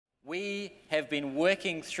We have been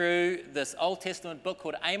working through this Old Testament book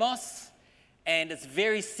called Amos, and it's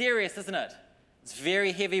very serious, isn't it? It's a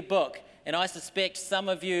very heavy book, and I suspect some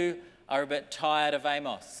of you are a bit tired of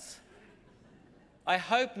Amos. I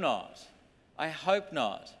hope not. I hope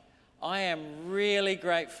not. I am really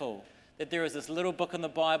grateful that there is this little book in the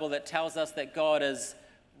Bible that tells us that God is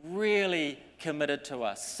really committed to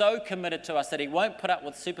us, so committed to us that he won't put up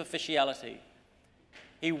with superficiality.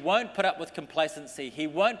 He won't put up with complacency. He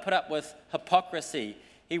won't put up with hypocrisy.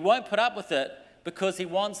 He won't put up with it because he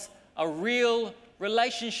wants a real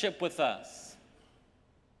relationship with us.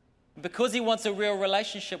 Because he wants a real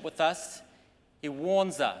relationship with us, he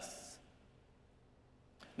warns us.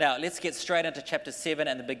 Now, let's get straight into chapter 7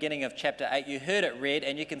 and the beginning of chapter 8. You heard it read,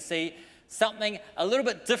 and you can see something a little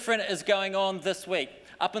bit different is going on this week.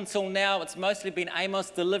 Up until now, it's mostly been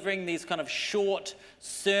Amos delivering these kind of short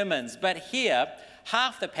sermons. But here,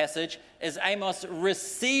 half the passage is Amos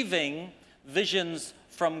receiving visions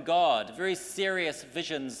from God, very serious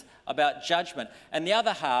visions about judgment. And the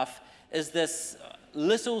other half is this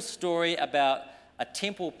little story about a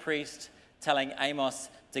temple priest telling Amos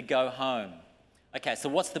to go home. Okay, so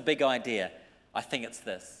what's the big idea? I think it's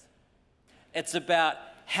this. It's about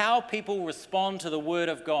how people respond to the word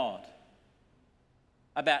of God.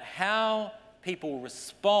 About how people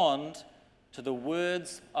respond to the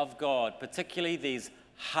words of God, particularly these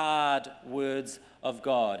hard words of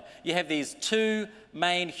God. You have these two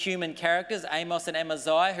main human characters, Amos and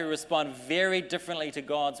Amaziah, who respond very differently to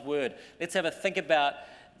God's word. Let's have a think about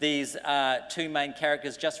these two main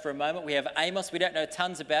characters just for a moment. We have Amos. We don't know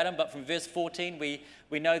tons about him, but from verse 14,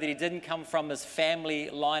 we know that he didn't come from this family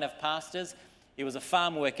line of pastors. He was a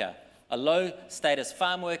farm worker, a low-status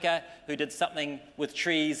farm worker who did something with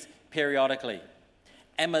trees periodically.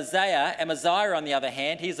 Amaziah, on the other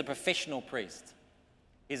hand, he's a professional priest.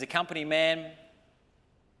 He's a company man.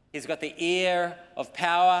 He's got the air of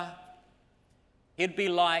power. He'd be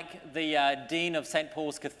like the dean of St.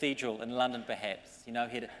 Paul's Cathedral in London, perhaps. You know,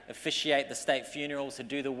 he'd officiate the state funerals, he'd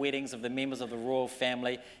do the weddings of the members of the royal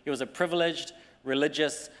family. He was a privileged,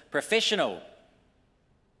 religious professional.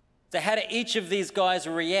 So how do each of these guys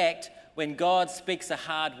react when God speaks a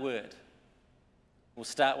hard word? We'll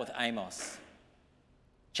start with Amos.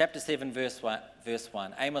 Chapter 7, verse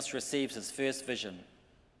 1. Amos receives his first vision.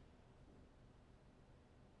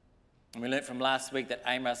 And we learned from last week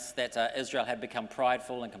that Israel had become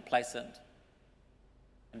prideful and complacent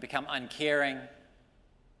and become uncaring.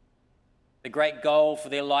 The great goal for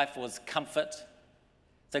their life was comfort.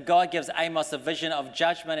 So God gives Amos a vision of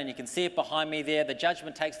judgment, and you can see it behind me there. The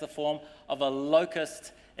judgment takes the form of a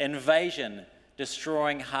locust invasion,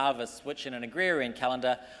 destroying harvests, which in an agrarian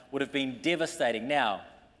calendar would have been devastating. Now,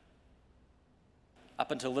 up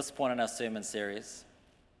until this point in our sermon series,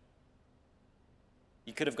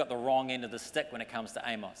 you could have got the wrong end of the stick when it comes to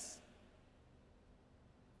Amos.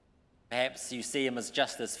 Perhaps you see him as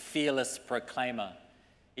just this fearless proclaimer.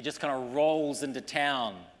 He just kind of rolls into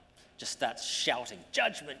town, just starts shouting,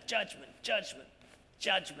 judgment, judgment, judgment,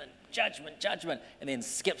 judgment, judgment, judgment, and then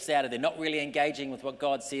skips out of there, not really engaging with what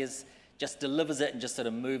God says, just delivers it and just sort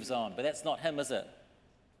of moves on. But that's not him, is it?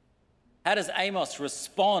 How does Amos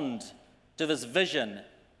respond to this vision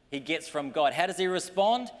he gets from God? How does he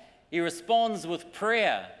respond? He responds with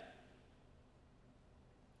prayer.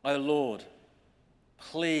 Oh Lord,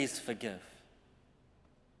 please forgive.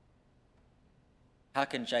 How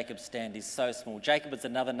can Jacob stand? He's so small. Jacob is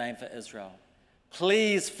another name for Israel.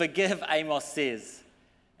 Please forgive, Amos says.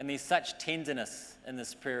 And there's such tenderness in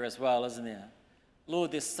this prayer as well, isn't there?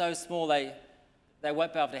 Lord, they're so small, they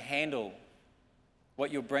won't be able to handle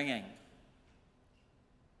what you're bringing.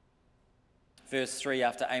 Verse 3,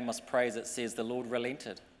 after Amos prays, it says, the Lord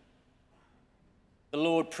relented. The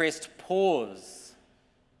Lord pressed pause.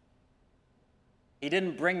 He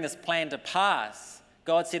didn't bring this plan to pass.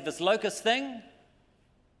 God said, this locust thing,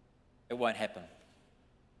 it won't happen.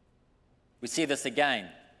 We see this again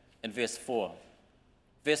in verse 4.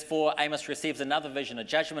 Verse 4, Amos receives another vision, a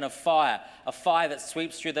judgment of fire, a fire that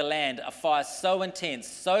sweeps through the land, a fire so intense,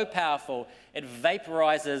 so powerful, it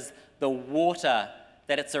vaporizes the water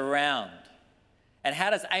that it's around. And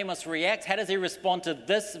how does Amos react? How does he respond to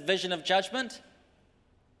this vision of judgment?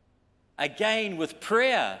 Again, with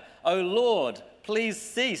prayer. Oh Lord, please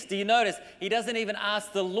cease. Do you notice? He doesn't even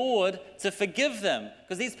ask the Lord to forgive them,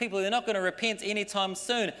 because these people, they're not going to repent anytime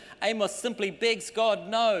soon. Amos simply begs God,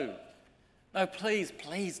 no, please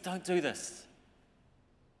don't do this.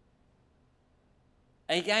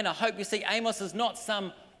 And again, I hope you see Amos is not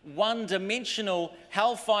some one-dimensional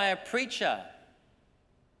hellfire preacher.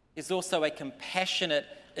 He's also a compassionate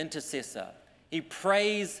intercessor. He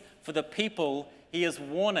prays for the people He is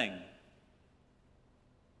warning.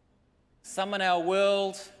 Some in our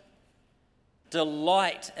world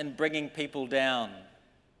delight in bringing people down.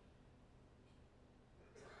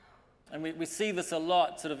 And we see this a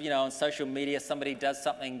lot, sort of, on social media. Somebody does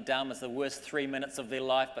something dumb, it's the worst 3 minutes of their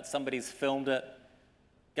life, but somebody's filmed it,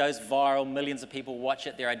 goes viral, millions of people watch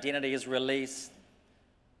it, their identity is released,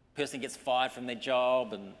 person gets fired from their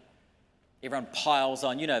job, and everyone piles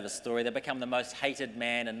on. You know the story. They become the most hated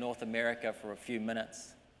man in North America for a few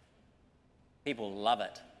minutes. People love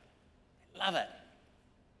it. They love it.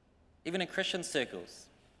 Even in Christian circles,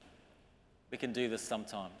 we can do this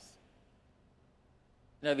sometimes.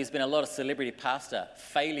 There's been a lot of celebrity pastor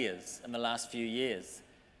failures in the last few years.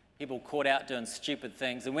 People caught out doing stupid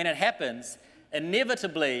things. And when it happens,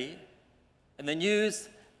 inevitably, in the news,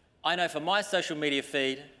 I know from my social media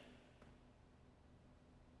feed,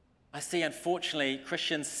 I see, unfortunately,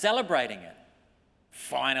 Christians celebrating it.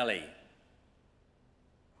 Finally.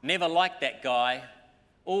 Never liked that guy.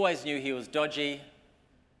 Always knew he was dodgy.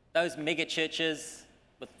 Those mega churches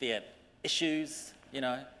with their issues,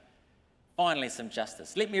 Finally, some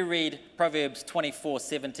justice. Let me read Proverbs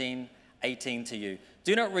 24:17, 18 to you.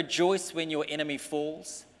 Do not rejoice when your enemy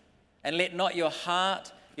falls, and let not your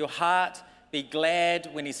heart be glad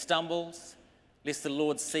when he stumbles, lest the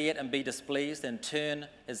Lord see it and be displeased and turn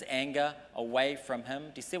his anger away from him.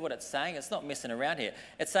 Do you see what it's saying? It's not messing around here.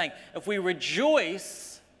 It's saying if we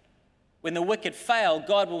rejoice when the wicked fail,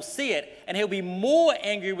 God will see it, and he'll be more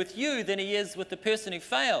angry with you than he is with the person who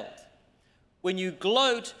failed. When you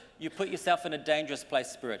gloat, you put yourself in a dangerous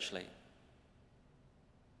place spiritually.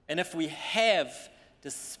 And if we have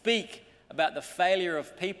to speak about the failure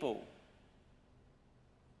of people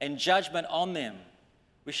and judgment on them,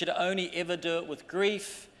 we should only ever do it with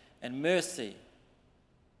grief and mercy.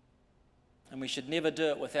 And we should never do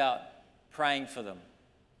it without praying for them.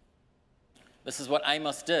 This is what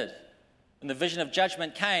Amos did. When the vision of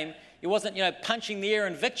judgment came, he wasn't, punching the air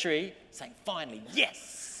in victory, saying, finally,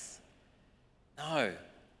 yes. No.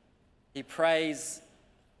 He prays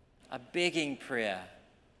a begging prayer.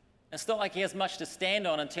 It's not like he has much to stand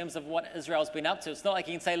on in terms of what Israel's been up to. It's not like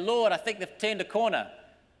he can say, Lord, I think they've turned a corner.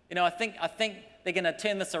 I think they're going to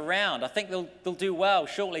turn this around. I think they'll do well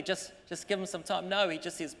shortly. Just give them some time. No, he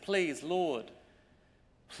just says, please, Lord,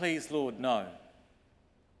 no.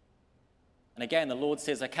 And again, the Lord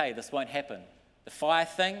says, okay, this won't happen. The fire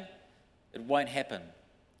thing, it won't happen.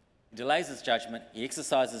 He delays his judgment. He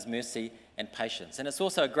exercises mercy and patience. And it's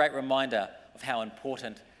also a great reminder of how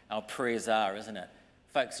important our prayers are, isn't it?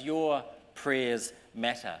 Folks, your prayers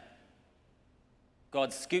matter.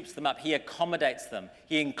 God scoops them up. He accommodates them.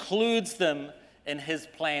 He includes them in his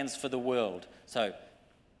plans for the world. So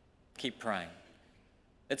keep praying.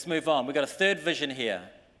 Let's move on. We've got a third vision here,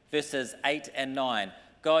 verses 8 and 9.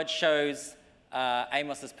 God shows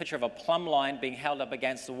Amos this picture of a plumb line being held up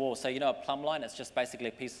against the wall. So a plumb line, it's just basically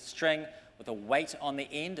a piece of string with a weight on the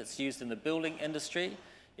end. It's used in the building industry.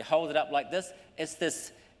 You hold it up like this. It's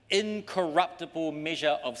this incorruptible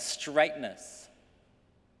measure of straightness.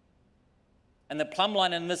 And the plumb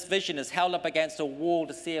line in this vision is held up against a wall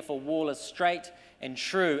to see if a wall is straight and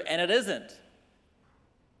true, and it isn't.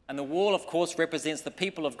 And the wall, of course, represents the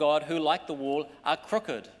people of God who, like the wall, are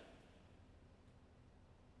crooked.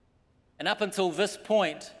 And up until this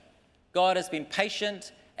point, God has been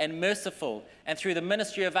patient and merciful. And through the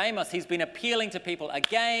ministry of Amos, he's been appealing to people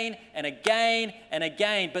again and again and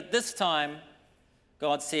again. But this time,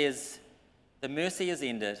 God says, the mercy is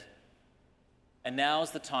ended, and now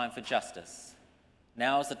is the time for justice.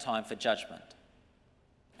 Now is the time for judgment.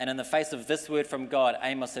 And in the face of this word from God,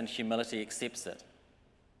 Amos in humility accepts it.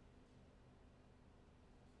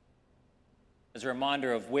 As a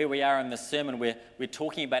reminder of where we are in this sermon, we're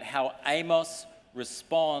talking about how Amos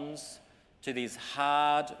responds to these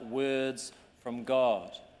hard words from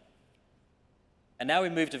God. And now we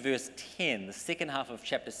move to verse 10, the second half of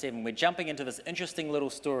chapter 7. We're jumping into this interesting little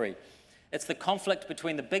story. It's the conflict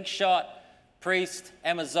between the big shot priest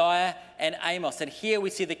Amaziah and Amos. And here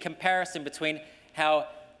we see the comparison between how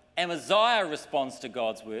Amaziah responds to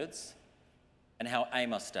God's words and how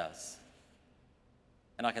Amos does.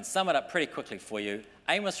 And I can sum it up pretty quickly for you.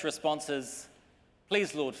 Amos' response is,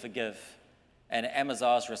 please, Lord, forgive. And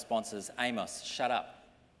Amaziah's response is, Amos, shut up.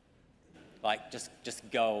 Just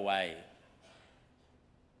go away.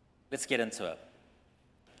 Let's get into it.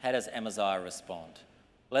 How does Amaziah respond?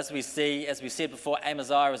 Well, as we said before,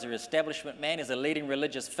 Amaziah is an establishment man, is a leading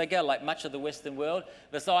religious figure like much of the Western world.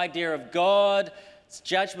 This idea of God's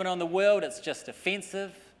judgment on the world, it's just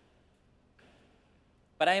offensive.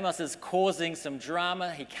 But Amos is causing some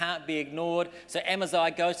drama. He can't be ignored. So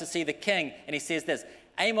Amaziah goes to see the king and he says this,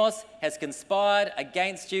 Amos has conspired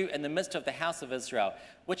against you in the midst of the house of Israel,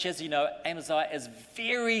 which, as you know, Amaziah is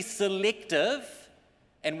very selective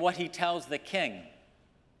in what he tells the king.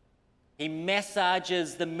 He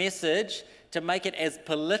massages the message to make it as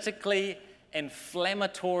politically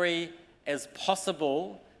inflammatory as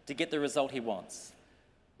possible to get the result he wants,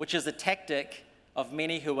 which is a tactic of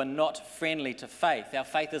many who are not friendly to faith. Our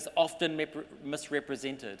faith is often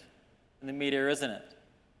misrepresented in the media, isn't it?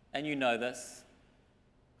 And you know this.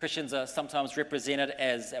 Christians are sometimes represented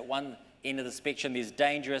as, at one end of the spectrum, these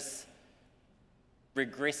dangerous,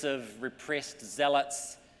 regressive, repressed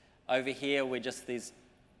zealots. Over here, we're just these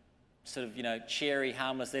sort of, cheery,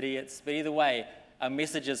 harmless idiots. But either way, our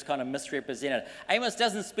message is kind of misrepresented. Amos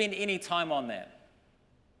doesn't spend any time on that.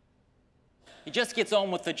 He just gets on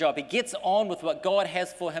with the job. He gets on with what God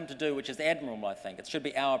has for him to do, which is admirable, I think. It should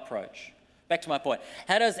be our approach. Back to my point.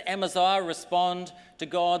 How does Amaziah respond to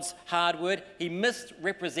God's hard word? He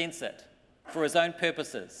misrepresents it for his own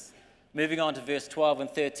purposes. Moving on to verse 12 and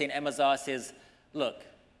 13, Amaziah says, look,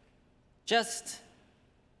 just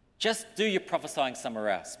do your prophesying somewhere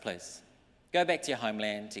else, please. Go back to your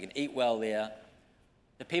homeland. You can eat well there.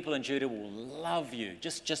 The people in Judah will love you.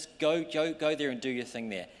 Just go there and do your thing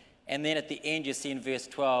there. And then at the end you see in verse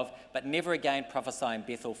 12, but never again prophesy in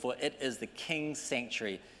Bethel, for it is the king's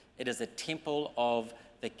sanctuary. It is a temple of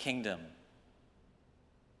the kingdom.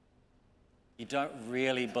 You don't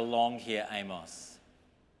really belong here, Amos.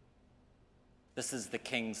 This is the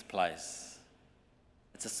king's place.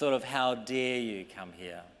 It's a sort of, how dare you come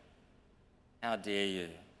here? How dare you?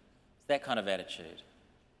 It's that kind of attitude.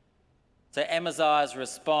 So Amaziah's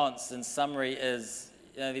response, in summary, is,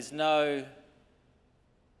 there's no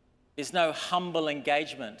humble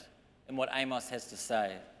engagement in what Amos has to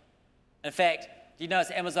say. In fact, do you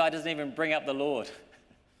notice Amaziah doesn't even bring up the Lord?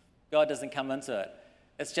 God doesn't come into it.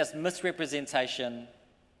 It's just misrepresentation,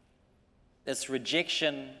 it's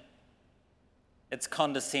rejection, it's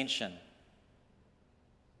condescension.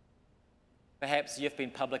 Perhaps you've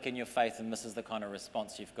been public in your faith and this is the kind of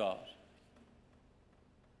response you've got.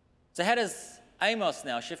 So how does Amos,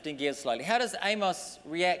 now shifting gears slightly, how does Amos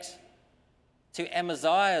react to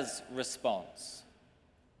Amaziah's response?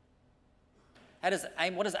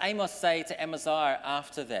 What does Amos say to Amaziah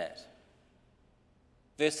after that?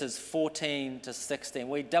 Verses 14 to 16,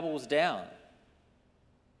 where he doubles down.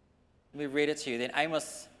 Let me read it to you. Then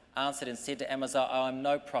Amos answered and said to Amaziah, I am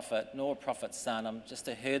no prophet, nor a prophet's son. I'm just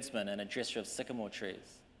a herdsman and a dresser of sycamore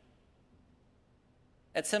trees.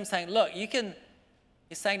 It's him saying, look, he's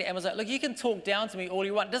saying to Amaziah, look, you can talk down to me all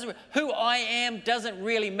you want. Who I am doesn't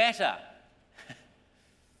really matter.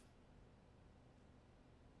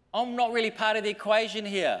 I'm not really part of the equation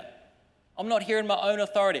here. I'm not here in my own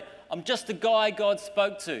authority. I'm just the guy God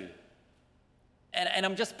spoke to. And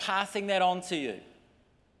I'm just passing that on to you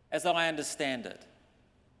as I understand it.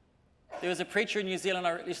 There was a preacher in New Zealand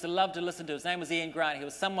I used to love to listen to. His name was Ian Grant. He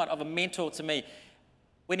was somewhat of a mentor to me.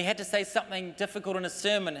 When he had to say something difficult in a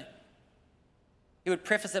sermon, he would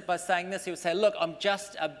preface it by saying this. He would say, look, I'm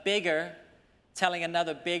just a beggar telling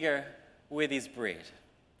another beggar where there's bread.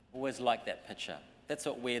 Always like that picture. That's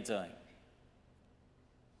what we're doing.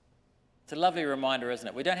 It's a lovely reminder, isn't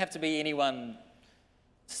it? We don't have to be anyone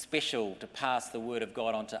special to pass the word of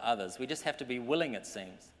God on to others. We just have to be willing, it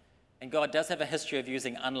seems. And God does have a history of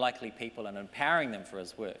using unlikely people and empowering them for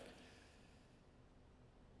his work.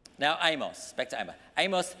 Now Amos, back to Amos.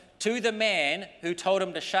 Amos, to the man who told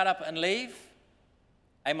him to shut up and leave,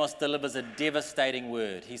 Amos delivers a devastating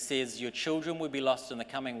word. He says, your children will be lost in the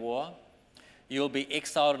coming war. You'll be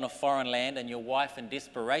exiled in a foreign land, and your wife in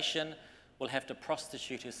desperation will have to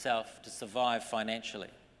prostitute herself to survive financially.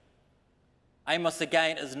 Amos,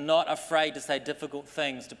 again, is not afraid to say difficult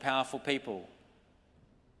things to powerful people.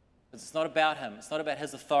 Because it's not about him. It's not about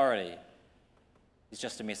his authority. He's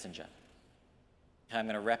just a messenger. Okay, I'm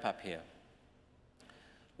going to wrap up here.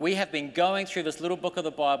 We have been going through this little book of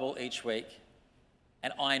the Bible each week,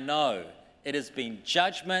 and I know it has been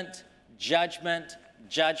judgment, judgment,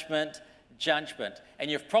 judgment, judgment. And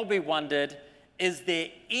you've probably wondered, is there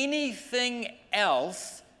anything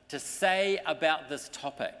else to say about this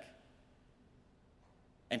topic?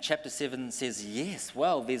 And chapter 7 says, yes,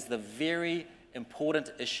 well, there's the very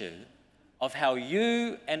important issue of how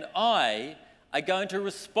you and I are going to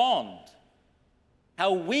respond,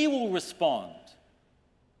 how we will respond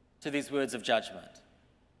to these words of judgment.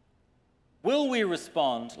 Will we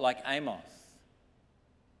respond like Amos?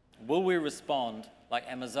 Will we respond like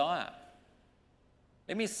Amaziah?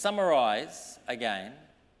 Let me summarize again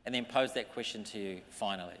and then pose that question to you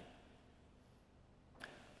finally.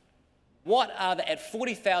 What are at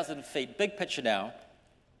 40,000 feet, big picture now,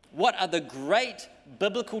 what are the great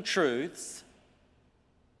biblical truths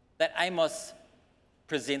that Amos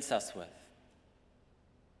presents us with?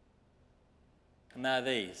 And they're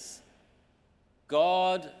these.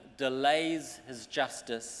 God delays his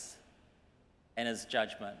justice and his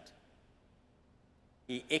judgment.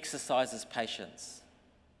 He exercises patience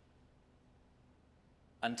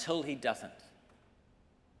until he doesn't.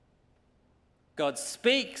 God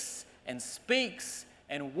speaks and speaks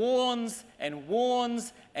and warns and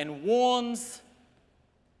warns and warns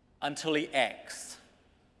until he acts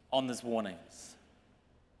on these warnings.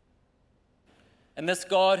 And this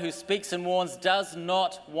God who speaks and warns does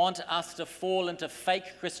not want us to fall into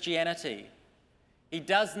fake Christianity. He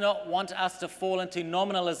does not want us to fall into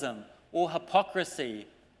nominalism or hypocrisy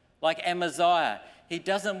like Amaziah. He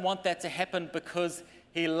doesn't want that to happen because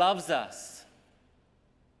he loves us.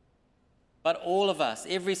 But all of us,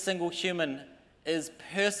 every single human, is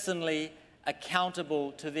personally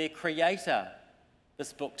accountable to their Creator,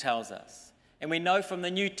 this book tells us. And we know from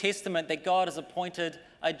the New Testament that God has appointed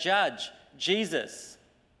a judge, Jesus.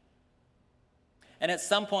 And at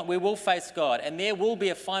some point we will face God, and there will be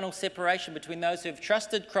a final separation between those who have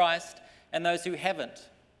trusted Christ and those who haven't.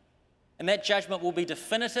 And that judgment will be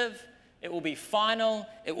definitive, it will be final,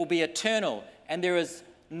 it will be eternal, and there is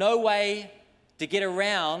no way to get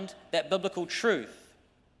around that biblical truth.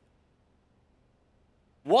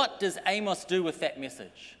 What does Amos do with that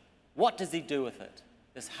message? What does he do with it?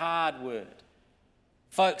 This hard word.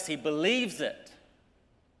 Folks, he believes it.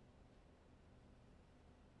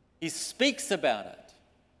 He speaks about it.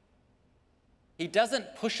 He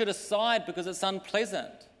doesn't push it aside because it's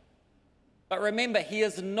unpleasant. But remember, he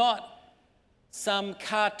is not some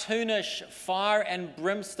cartoonish fire and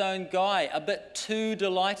brimstone guy, a bit too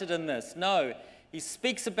delighted in this. No, he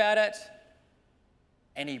speaks about it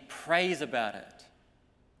and he prays about it.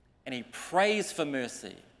 And he prays for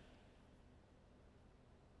mercy.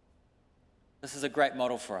 This is a great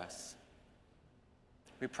model for us.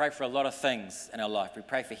 We pray for a lot of things in our life. We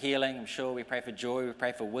pray for healing, I'm sure. We pray for joy. We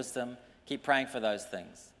pray for wisdom. Keep praying for those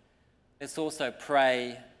things. Let's also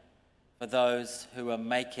pray for those who are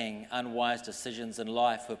making unwise decisions in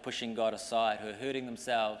life, who are pushing God aside, who are hurting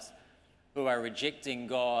themselves, who are rejecting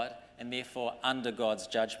God and therefore under God's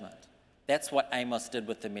judgment. That's what Amos did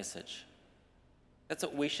with the message. That's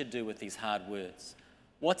what we should do with these hard words.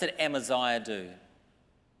 What did Amaziah do?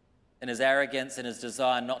 In his arrogance, in his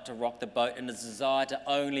desire not to rock the boat, in his desire to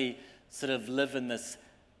only sort of live in this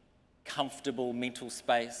comfortable mental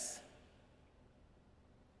space.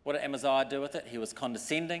 What did Amaziah do with it? He was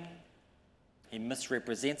condescending, he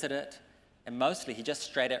misrepresented it, and mostly he just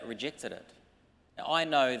straight out rejected it. Now I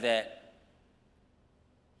know that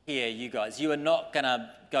here, you guys, you are not going to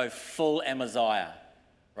go full Amaziah,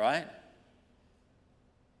 right?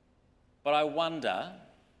 But I wonder,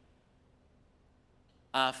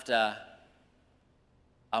 after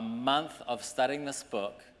a month of studying this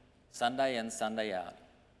book, Sunday in, Sunday out,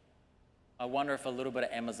 I wonder if a little bit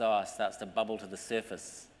of Amaziah starts to bubble to the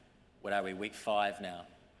surface. What are we, week 5 now?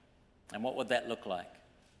 And what would that look like?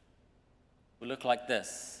 It would look like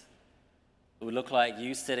this. It would look like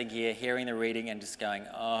you sitting here, hearing the reading and just going,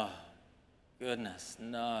 oh, goodness,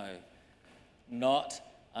 no. Not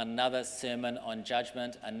another sermon on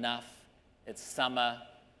judgment, enough. It's summer.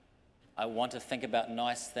 I want to think about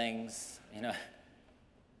nice things, you know.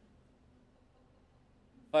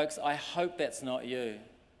 Folks, I hope that's not you.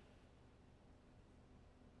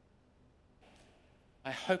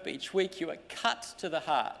 I hope each week you are cut to the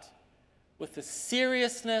heart with the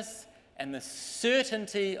seriousness and the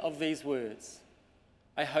certainty of these words.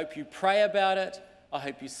 I hope you pray about it. I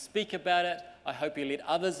hope you speak about it. I hope you let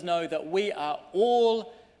others know that we are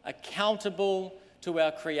all accountable to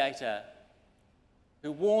our Creator,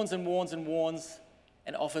 who warns and warns and warns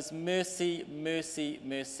and offers mercy, mercy,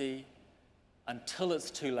 mercy until it's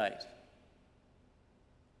too late.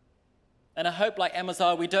 And I hope, like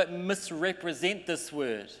Amaziah, we don't misrepresent this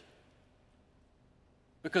word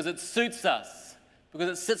because it suits us, because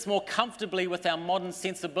it sits more comfortably with our modern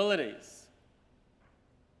sensibilities.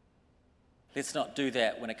 Let's not do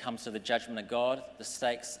that when it comes to the judgment of God. The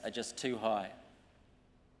stakes are just too high.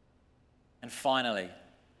 And finally,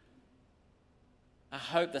 I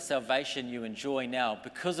hope the salvation you enjoy now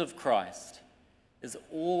because of Christ is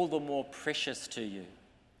all the more precious to you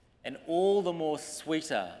and all the more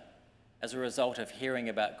sweeter as a result of hearing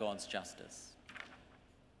about God's justice.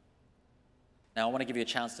 Now, I want to give you a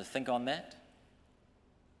chance to think on that.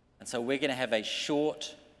 And so we're going to have a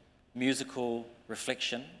short musical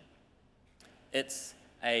reflection. It's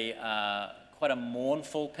quite a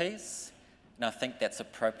mournful piece, and I think that's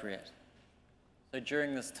appropriate. So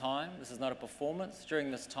during this time, this is not a performance,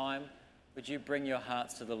 during this time, would you bring your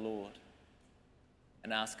hearts to the Lord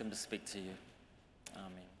and ask him to speak to you?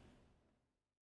 Amen.